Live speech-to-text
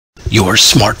Your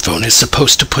smartphone is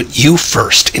supposed to put you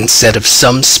first instead of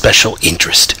some special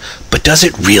interest. But does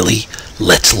it really?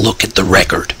 Let's look at the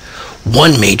record.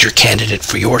 One major candidate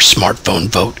for your smartphone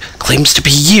vote claims to be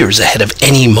years ahead of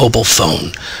any mobile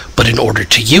phone. But in order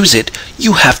to use it,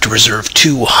 you have to reserve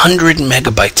 200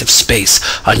 megabytes of space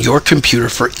on your computer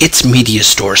for its media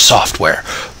store software,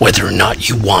 whether or not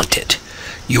you want it.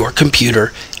 Your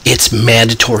computer, its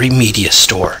mandatory media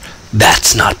store.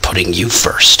 That's not putting you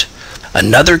first.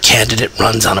 Another candidate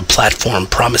runs on a platform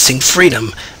promising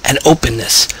freedom and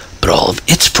openness, but all of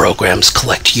its programs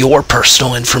collect your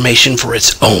personal information for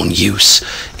its own use.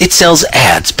 It sells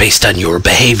ads based on your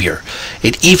behavior.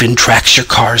 It even tracks your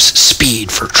car's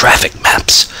speed for traffic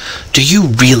maps. Do you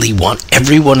really want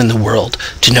everyone in the world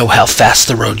to know how fast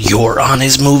the road you're on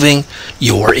is moving?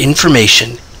 Your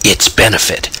information, its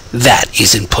benefit. That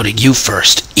isn't putting you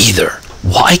first either.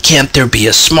 Why can't there be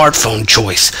a smartphone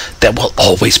choice that will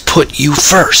always put you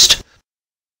first?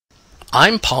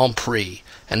 I'm PalmPre,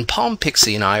 and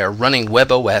PalmPixi and I are running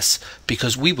webOS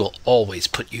because we will always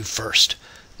put you first.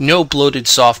 No bloated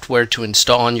software to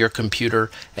install on your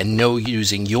computer, and no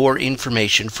using your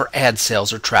information for ad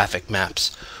sales or traffic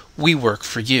maps. We work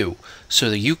for you,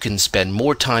 so that you can spend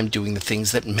more time doing the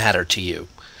things that matter to you.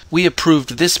 We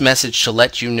approved this message to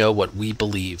let you know what we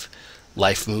believe.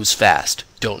 Life moves fast.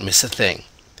 Don't miss a thing.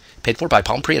 Paid for by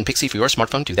PalmPre and Pixi for your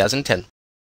smartphone 2010.